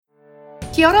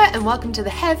Kia ora and welcome to the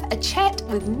Have a Chat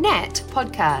with Nat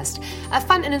podcast, a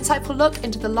fun and insightful look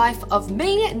into the life of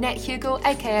me, Nat Hugel,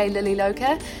 aka Lily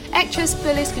Loca, actress,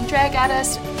 burlesque and drag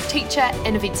artist, teacher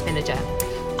and events manager.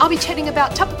 I'll be chatting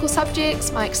about topical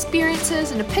subjects, my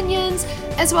experiences and opinions,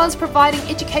 as well as providing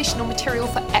educational material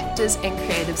for actors and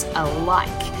creatives alike.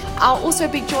 I'll also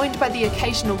be joined by the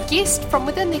occasional guest from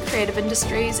within the creative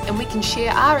industries, and we can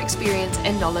share our experience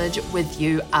and knowledge with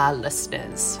you, our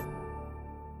listeners.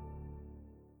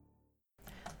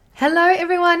 Hello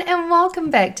everyone and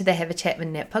welcome back to the Have a Chat with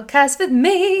Nat podcast with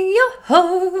me, your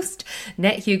host,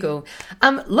 Nat Hugel.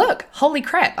 Look, holy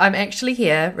crap, I'm actually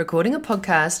here recording a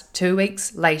podcast 2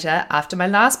 weeks later after my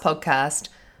last podcast,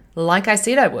 like I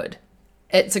said I would.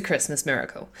 It's a Christmas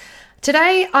miracle.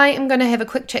 Today I am going to have a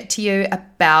quick chat to you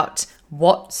about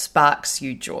what sparks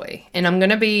you joy. And I'm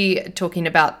going to be talking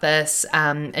about this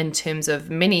in terms of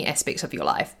many aspects of your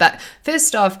life. But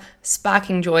first off,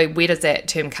 sparking joy, where does that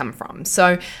term come from?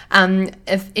 So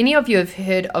if any of you have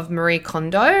heard of Marie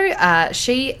Kondo,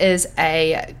 she is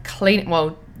a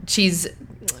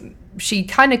she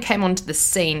kind of came onto the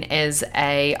scene as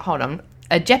a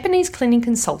Japanese cleaning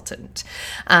consultant.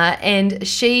 And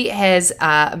she has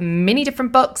many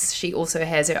different books. She also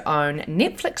has her own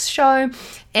Netflix show,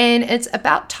 and it's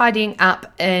about tidying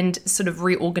up and sort of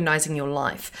reorganizing your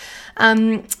life.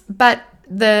 But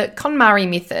the KonMari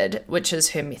method, which is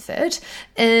her method,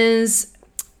 is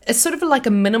sort of like a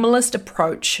minimalist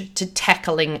approach to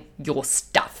tackling your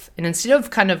stuff. And instead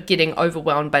of kind of getting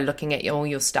overwhelmed by looking at all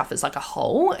your stuff as like a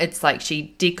whole, it's like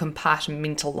she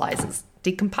decompartmentalizes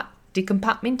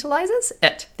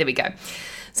it. There we go.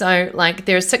 So like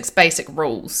there are 6 basic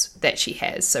rules that she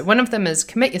has. So one of them is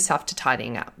commit yourself to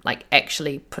tidying up, like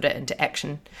actually put it into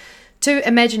action. 2,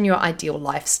 imagine your ideal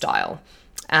lifestyle.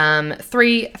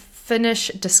 3, finish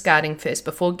discarding first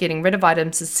before getting rid of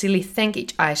items. Sincerely thank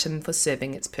each item for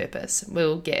serving its purpose.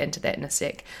 We'll get into that in a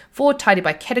sec. 4, tidy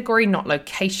by category, not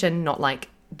location, not like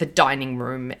the dining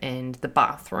room and the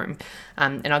bathroom.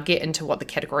 And I'll get into what the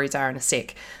categories are in a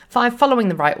sec. 5, following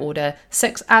the right order.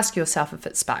 6, ask yourself if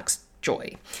it sparks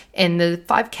joy. And the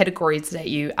 5 categories that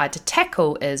you are to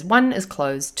tackle is 1 is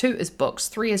clothes, 2 is books,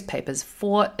 3 is papers,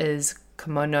 4 is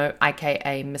kimono,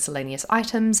 aka miscellaneous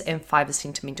items, and 5 is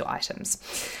sentimental items.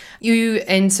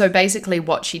 And so basically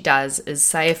what she does is,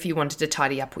 say if you wanted to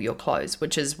tidy up all your clothes,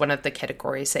 which is one of the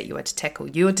categories that you are to tackle,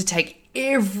 you are to take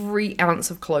every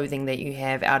ounce of clothing that you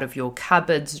have out of your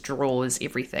cupboards, drawers,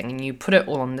 everything, and you put it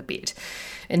all on the bed.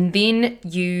 And then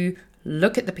you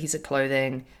look at the piece of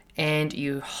clothing and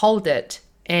you hold it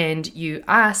and you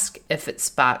ask if it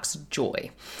sparks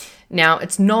joy. Now,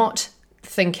 it's not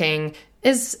thinking,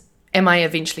 am I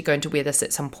eventually going to wear this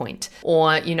at some point?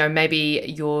 Or, maybe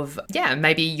your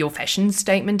fashion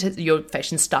statement, your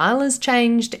fashion style has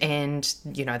changed and,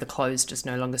 the clothes just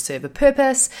no longer serve a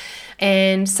purpose.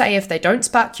 And say if they don't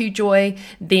spark you joy,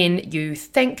 then you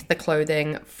thank the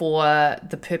clothing for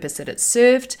the purpose that it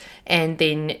served and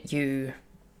then you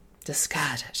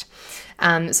discard it.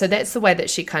 So that's the way that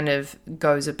she kind of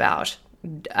goes about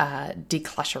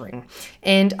decluttering.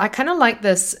 And I kind of like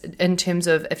this in terms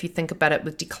of, if you think about it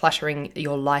with decluttering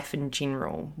your life in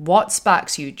general, what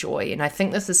sparks you joy? And I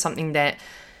think this is something that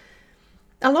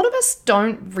a lot of us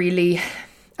don't really,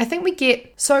 I think we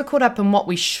get so caught up in what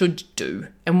we should do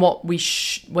and what we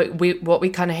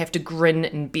kind of have to grin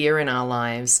and bear in our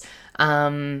lives.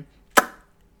 And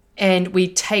we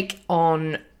take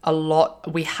on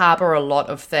we harbor a lot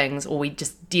of things, or we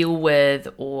just deal with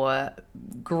or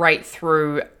grate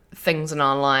through things in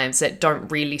our lives that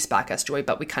don't really spark us joy,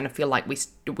 but we kind of feel like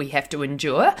we have to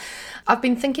endure. I've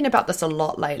been thinking about this a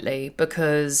lot lately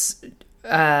because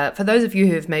for those of you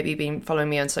who have maybe been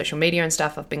following me on social media and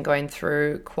stuff, I've been going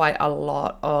through quite a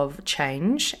lot of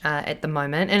change at the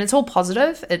moment, and it's all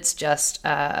positive. It's just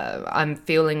I'm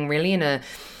feeling really in a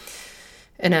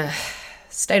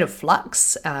state of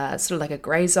flux, sort of like a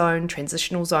grey zone,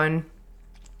 transitional zone.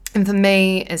 And for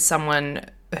me, as someone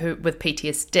who with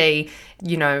PTSD,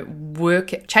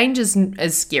 work change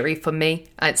is scary for me.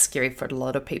 It's scary for a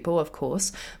lot of people, of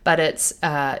course, but it's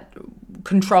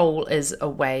control is a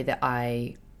way that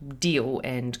I deal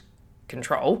and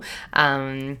control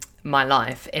my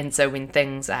life. And so when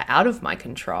things are out of my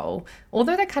control,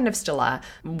 although they kind of still are,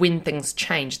 when things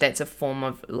change, that's a form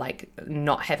of like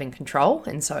not having control,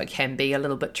 and so it can be a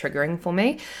little bit triggering for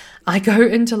me. I go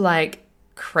into like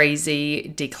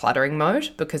crazy decluttering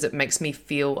mode because it makes me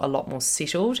feel a lot more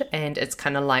settled, and it's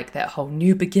kind of like that whole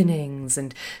new beginnings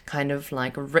and kind of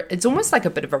like it's almost like a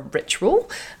bit of a ritual,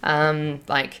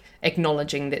 like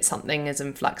acknowledging that something is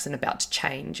in flux and about to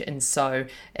change. And so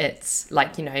it's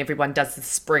like, everyone does the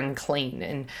spring clean,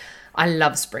 and I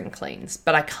love spring cleans,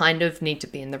 but I kind of need to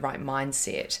be in the right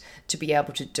mindset to be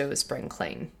able to do a spring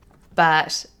clean.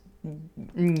 But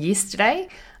yesterday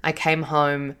I came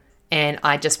home and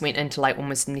I just went into like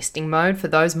almost nesting mode. For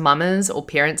those mamas or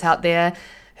parents out there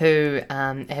who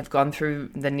have gone through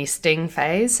the nesting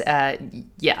phase,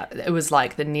 it was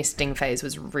like the nesting phase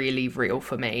was really real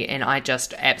for me, and I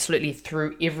just absolutely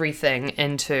threw everything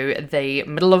into the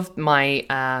middle of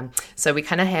my, so we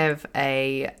kind of have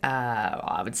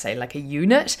I would say like a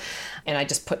unit, and I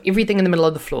just put everything in the middle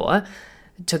of the floor,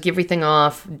 took everything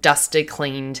off, dusted,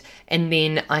 cleaned, and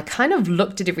then I kind of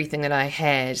looked at everything that I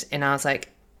had, and I was like,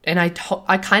 and I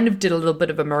kind of did a little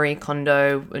bit of a Marie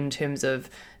Kondo in terms of,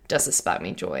 does this spark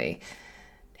me joy?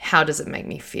 How does it make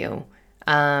me feel?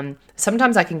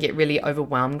 Sometimes I can get really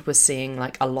overwhelmed with seeing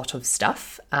like a lot of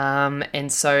stuff.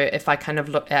 And so if I kind of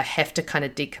look, I have to kind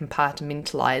of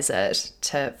decompartmentalize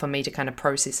it for me to kind of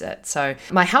process it. So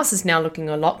my house is now looking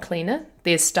a lot cleaner.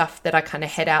 There's stuff that I kind of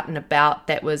had out and about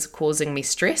that was causing me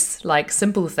stress, like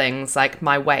simple things like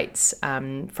my weights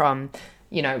from,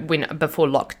 before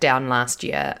lockdown last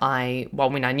year,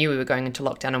 when I knew we were going into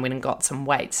lockdown, I went and got some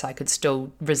weights so I could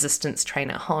still resistance train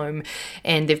at home,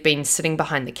 and they've been sitting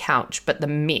behind the couch, but the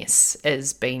mess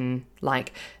has been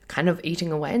like kind of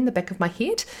eating away in the back of my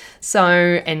head,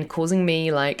 and causing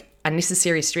me like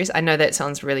unnecessary stress. I know that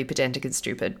sounds really pedantic and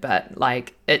stupid, but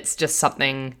like it's just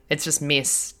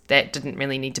mess that didn't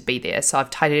really need to be there. So I've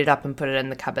tidied it up and put it in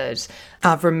the cupboard.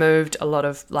 I've removed a lot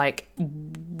of like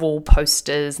wall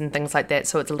posters and things like that,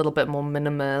 so it's a little bit more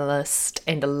minimalist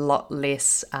and a lot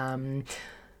less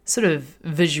sort of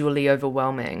visually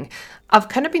overwhelming. I've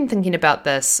kind of been thinking about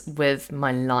this with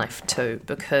my life too,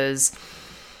 because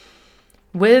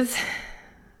with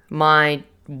my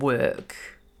work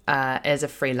as a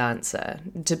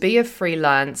freelancer, to be a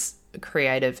freelance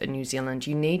creative in New Zealand,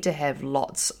 you need to have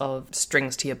lots of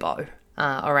strings to your bow,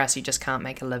 or else you just can't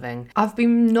make a living. I've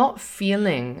been not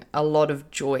feeling a lot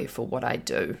of joy for what I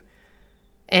do,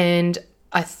 and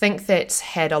I think that's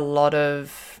had a lot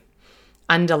of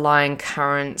underlying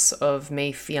currents of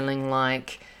me feeling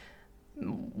like,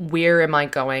 where am I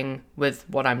going with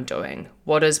what I'm doing?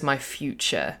 What is my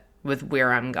future with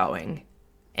where I'm going?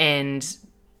 And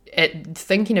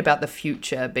thinking about the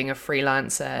future, being a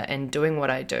freelancer and doing what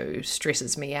I do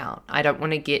stresses me out. I don't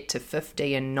want to get to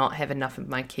 50 and not have enough of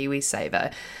my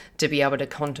KiwiSaver to be able to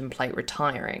contemplate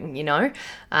retiring,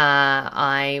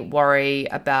 I worry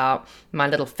about my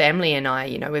little family and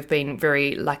I, we've been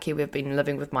very lucky. We've been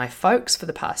living with my folks for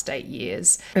the past 8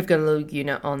 years. We've got a little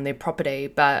unit on their property,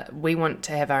 but we want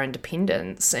to have our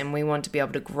independence and we want to be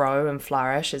able to grow and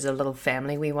flourish as a little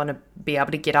family. We want to be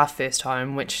able to get our first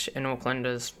home, which in Auckland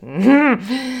is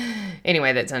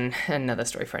anyway, that's another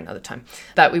story for another time.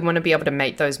 But we want to be able to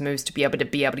make those moves to be able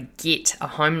to get a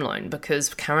home loan,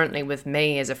 because currently with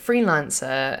me as a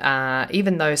freelancer,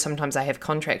 even though sometimes I have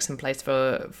contracts in place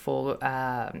for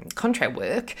contract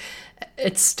work,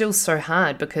 it's still so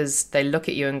hard because they look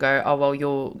at you and go, oh, well,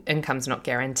 your income's not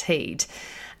guaranteed.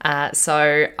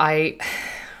 So I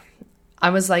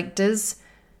was like,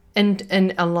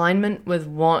 in alignment with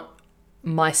what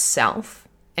myself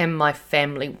and my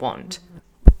family want.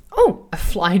 Oh, a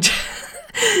fly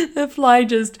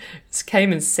just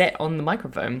came and sat on the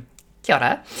microphone. Kia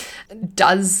ora.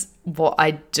 Does what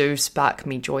I do spark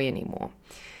me joy anymore?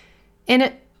 And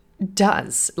it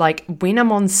does. Like when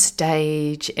I'm on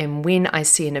stage and when I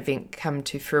see an event come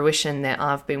to fruition that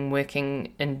I've been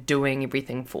working and doing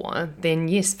everything for, then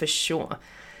yes, for sure.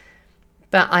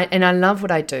 But I love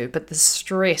what I do, but the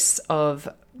stress of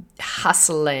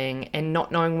hustling and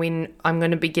not knowing when I'm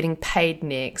going to be getting paid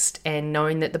next and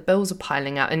knowing that the bills are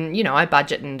piling up, and I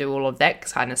budget and do all of that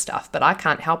kind of stuff, but I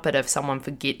can't help it if someone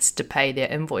forgets to pay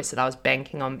their invoice that I was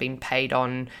banking on being paid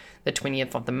on the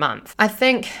 20th of the month. I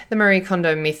think the Marie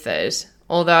Kondo method,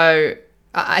 although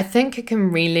I think it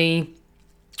can really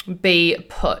be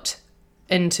put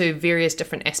into various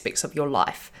different aspects of your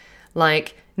life,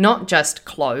 like not just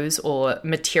clothes or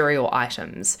material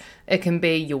items. It can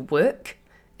be your work.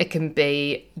 It can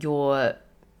be your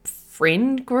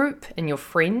friend group and your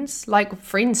friends. Like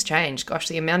friends change. Gosh,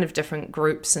 the amount of different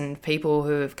groups and people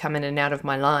who have come in and out of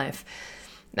my life,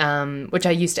 which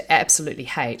I used to absolutely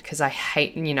hate, because I'd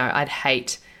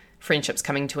hate friendships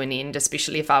coming to an end,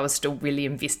 especially if I was still really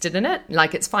invested in it.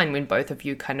 Like it's fine when both of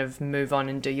you kind of move on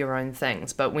and do your own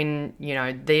things, but when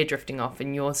they're drifting off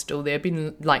and you're still there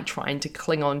being like trying to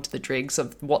cling on to the dregs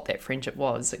of what that friendship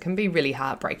was, it can be really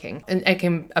heartbreaking. And it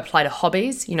can apply to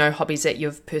hobbies, hobbies that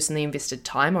you've personally invested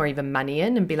time or even money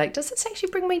in, and be like, does this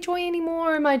actually bring me joy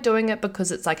anymore, or am I doing it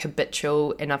because it's like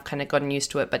habitual and I've kind of gotten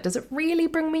used to it, but does it really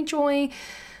bring me joy?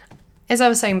 as I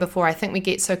was saying before, I think we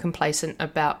get so complacent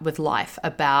with life,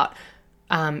 about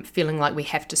feeling like we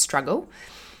have to struggle,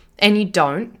 and you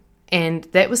don't. And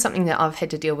that was something that I've had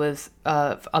to deal with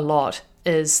a lot,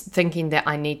 is thinking that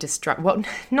I need to struggle. Well,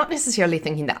 not necessarily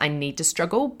thinking that I need to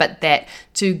struggle, but that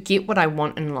to get what I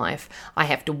want in life, I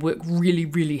have to work really,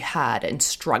 really hard and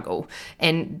struggle.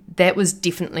 And that was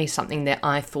definitely something that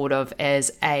I thought of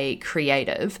as a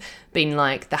creative, being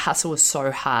like, the hustle is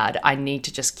so hard. I need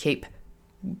to just keep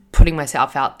putting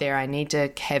myself out there. I need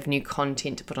to have new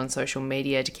content to put on social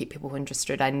media to keep people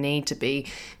interested. I need to be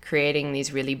creating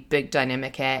these really big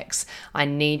dynamic acts. I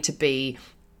need to be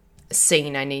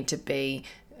seen. I need to be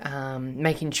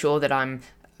making sure that I'm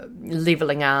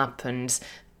leveling up. And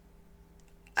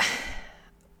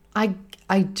I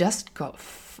just got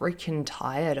freaking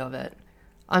tired of it.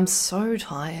 I'm so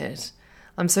tired.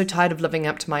 I'm so tired of living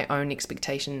up to my own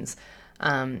expectations,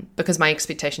 because my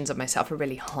expectations of myself are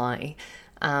really high.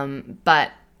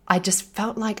 But I just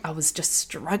felt like I was just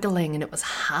struggling, and it was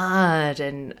hard,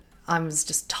 and I was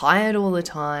just tired all the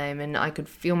time, and I could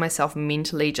feel myself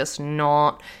mentally just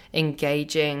not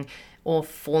engaging or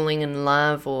falling in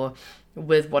love or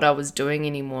with what I was doing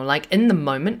anymore. Like, in the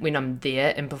moment when I'm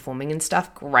there and performing and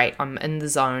stuff, great, I'm in the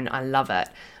zone, I love it.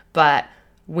 But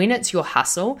when it's your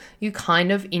hustle, you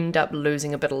kind of end up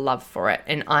losing a bit of love for it.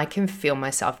 And I can feel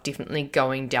myself definitely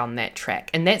going down that track.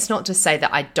 And that's not to say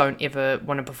that I don't ever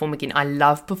want to perform again. I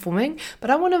love performing, but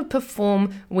I want to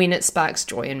perform when it sparks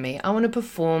joy in me. I want to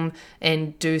perform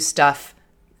and do stuff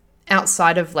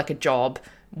outside of like a job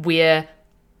where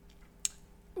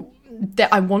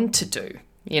that I want to do,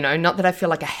 not that I feel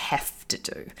like I have to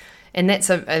do. And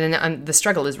the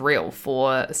struggle is real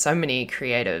for so many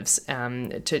creatives.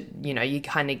 You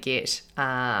kind of get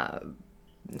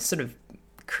sort of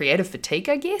creative fatigue,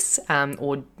 I guess,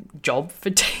 or job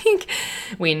fatigue,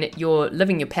 when you're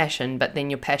living your passion, but then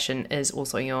your passion is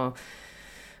also your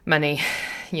money,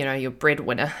 your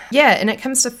breadwinner. Yeah, and it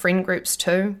comes to friend groups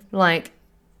too. Like,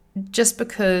 just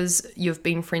because you've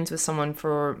been friends with someone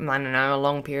for, I don't know, a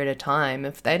long period of time,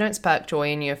 if they don't spark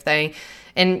joy in you,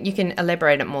 and you can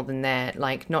elaborate it more than that,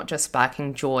 like not just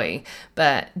sparking joy,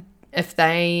 but if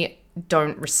they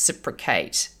don't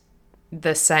reciprocate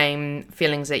the same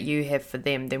feelings that you have for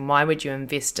them, then why would you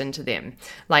invest into them?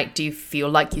 Like, do you feel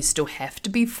like you still have to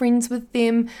be friends with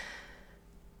them?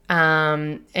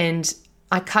 And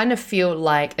I kind of feel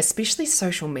like, especially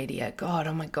social media, God,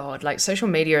 oh my God, like social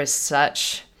media is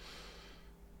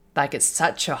it's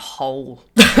such a hole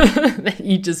that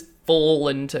you just fall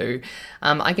into.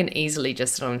 I can easily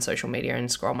just sit on social media and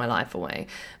scroll my life away.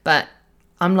 But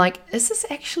I'm like, is this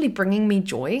actually bringing me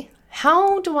joy?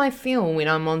 How do I feel when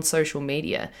I'm on social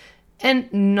media? And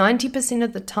 90%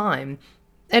 of the time,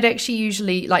 it actually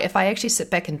usually, like if I actually sit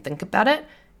back and think about it,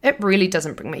 it really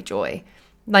doesn't bring me joy.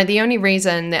 Like, the only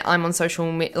reason that I'm on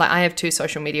social media, like I have two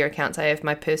social media accounts. I have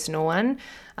my personal one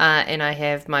and I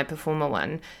have my performer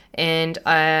one. And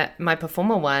my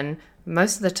performer one,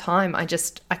 most of the time, I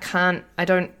don't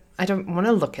want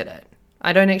to look at it.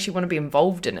 I don't actually want to be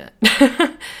involved in it.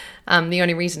 The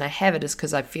only reason I have it is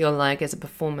because I feel like as a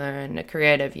performer and a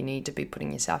creative, you need to be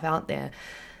putting yourself out there.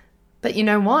 But you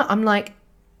know what? I'm like,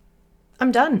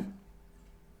 I'm done.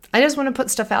 I just want to put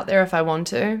stuff out there if I want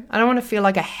to. I don't want to feel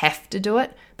like I have to do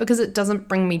it because it doesn't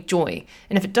bring me joy.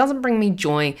 And if it doesn't bring me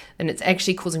joy, then it's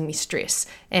actually causing me stress.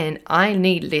 And I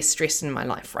need less stress in my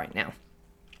life right now.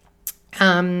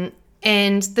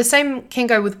 And the same can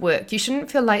go with work. You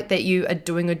shouldn't feel like that you are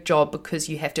doing a job because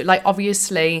you have to. Like,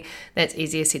 obviously, that's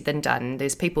easier said than done.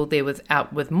 There's people there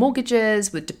with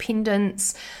mortgages, with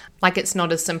dependents. Like, it's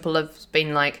not as simple as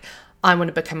being like, I want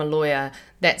to become a lawyer.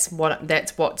 That's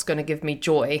what's going to give me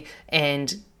joy,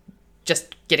 and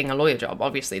just getting a lawyer job.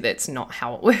 Obviously, that's not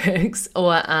how it works.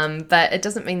 But it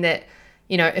doesn't mean that,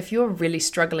 if you're really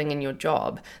struggling in your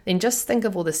job, then just think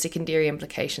of all the secondary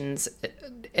implications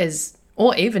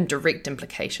or even direct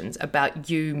implications about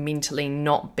you mentally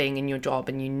not being in your job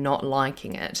and you not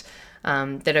liking it,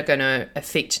 that are going to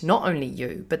affect not only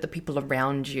you, but the people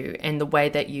around you and the way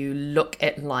that you look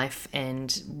at life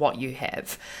and what you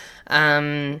have.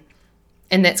 And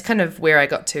that's kind of where I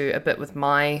got to a bit with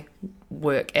my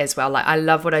work as well. Like, I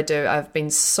love what I do. I've been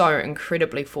so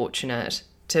incredibly fortunate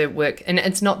to work. And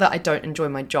it's not that I don't enjoy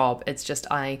my job. It's just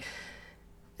I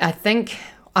think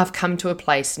I've come to a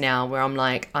place now where I'm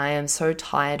like, I am so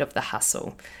tired of the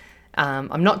hustle.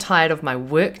 I'm not tired of my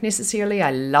work necessarily.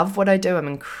 I love what I do. I'm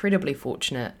incredibly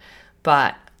fortunate,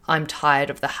 but I'm tired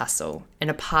of the hustle. And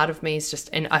a part of me is just,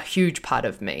 and a huge part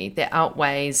of me that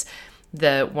outweighs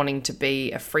the wanting to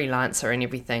be a freelancer and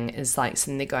everything, is like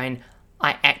sitting there going,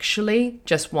 I actually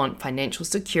just want financial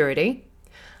security.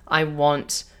 I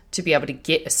want to be able to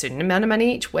get a certain amount of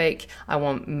money each week. I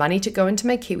want money to go into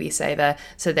my KiwiSaver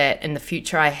so that in the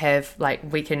future I have, like,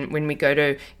 we can, when we go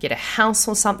to get a house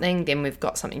or something, then we've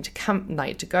got something to come,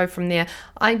 like, to go from there.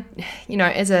 I,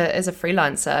 as a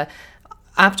freelancer,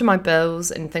 after my bills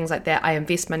and things like that, I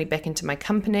invest money back into my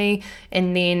company,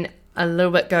 and then a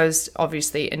little bit goes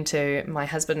obviously into my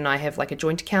husband and I have like a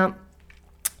joint account,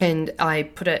 and I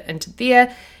put it into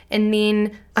there, and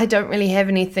then I don't really have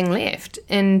anything left,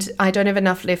 and I don't have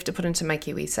enough left to put into my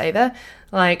KiwiSaver.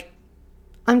 Like,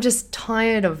 I'm just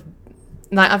tired of,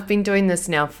 like, I've been doing this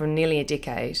now for nearly a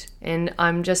decade, and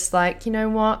I'm just like, you know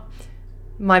what?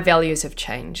 My values have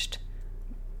changed.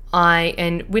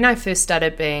 And when I first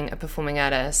started being a performing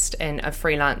artist and a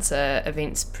freelancer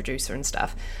events producer and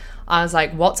stuff, I was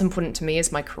like, what's important to me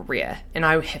is my career. And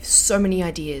I have so many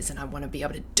ideas and I want to be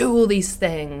able to do all these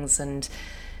things.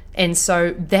 And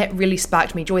so that really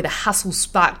sparked me joy. The hustle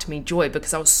sparked me joy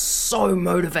because I was so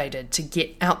motivated to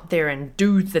get out there and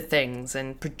do the things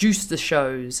and produce the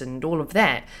shows and all of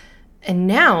that. And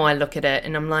now I look at it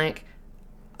and I'm like,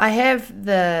 I have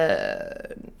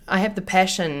the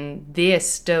passion there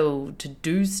still to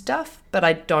do stuff, but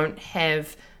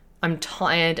I'm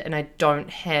tired and I don't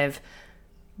have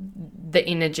the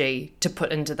energy to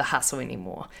put into the hustle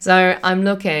anymore. So I'm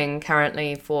looking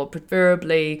currently for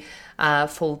preferably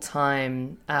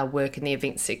full-time work in the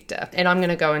event sector. And I'm going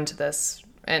to go into this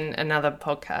in another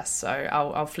podcast, so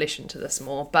I'll flesh into this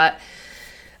more. But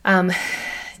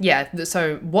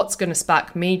so what's going to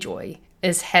spark me joy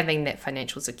is having that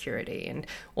financial security and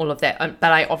all of that.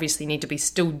 But I obviously need to be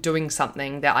still doing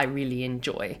something that I really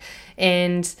enjoy.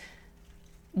 And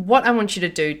what I want you to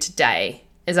do today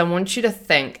is I want you to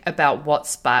think about what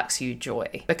sparks you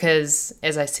joy. Because,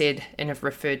 as I said and have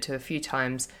referred to a few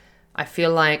times, I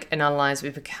feel like in our lives we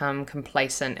become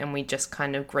complacent and we just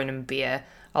kind of grin and bear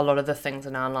a lot of the things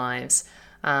in our lives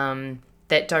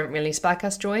that don't really spark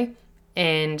us joy.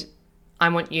 And I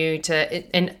want you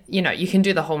to, and you can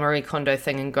do the whole Marie Kondo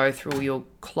thing and go through all your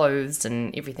clothes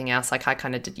and everything else like I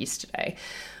kind of did yesterday.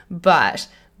 But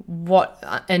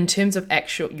what, in terms of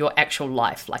your actual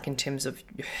life, like in terms of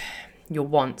your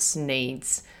wants,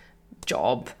 needs,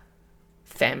 job,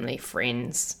 family,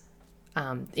 friends,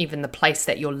 even the place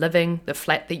that you're living, the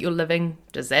flat that you're living,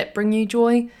 does that bring you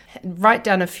joy? Write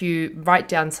down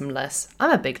some lists.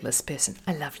 I'm a big list person.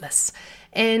 I love lists.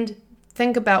 And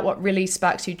think about what really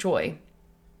sparks you joy.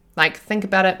 Like, think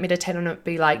about it, meditate on it,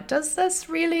 be like, does this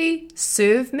really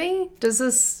serve me?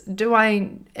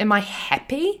 Am I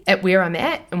happy at where I'm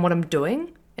at and what I'm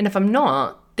doing? And if I'm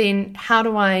not, then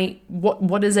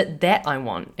what is it that I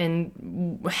want?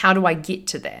 And how do I get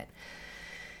to that?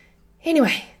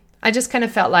 Anyway, I just kind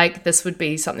of felt like this would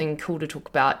be something cool to talk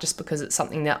about just because it's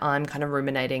something that I'm kind of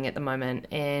ruminating at the moment.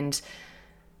 And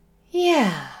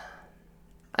yeah.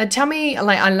 Tell me,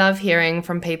 like, I love hearing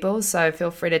from people, so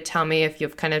feel free to tell me if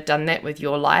you've kind of done that with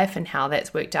your life and how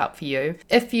that's worked out for you.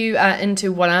 If you are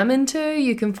into what I'm into,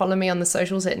 you can follow me on the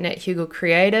socials at NatHugel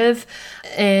Creative,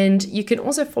 and you can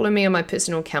also follow me on my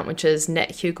personal account, which is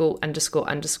NatHugel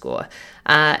 __.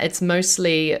 It's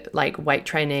mostly like weight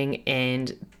training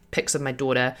and pics of my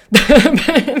daughter,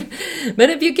 but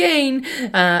if you're keen,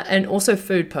 and also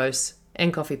food posts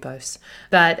and coffee posts.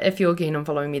 But if you're keen on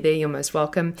following me there, you're most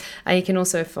welcome. You can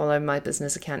also follow my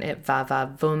business account at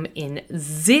VavaVumNZ.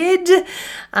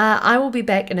 I will be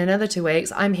back in another 2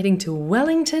 weeks. I'm heading to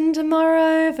Wellington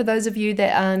tomorrow. For those of you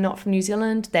that are not from New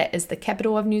Zealand, that is the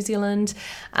capital of New Zealand,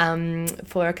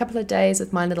 for a couple of days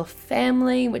with my little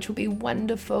family, which will be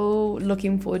wonderful.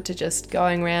 Looking forward to just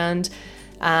going around.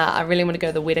 I really want to go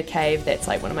to the Weta Cave. That's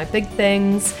like one of my big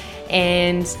things.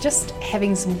 And just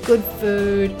having some good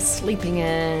food, sleeping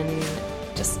in,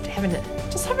 just having a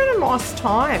nice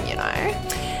time,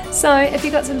 So if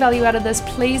you got some value out of this,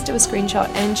 please do a screenshot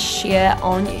and share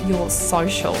on your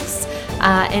socials.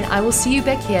 And I will see you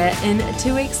back here in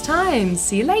 2 weeks' time.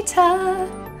 See you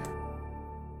later.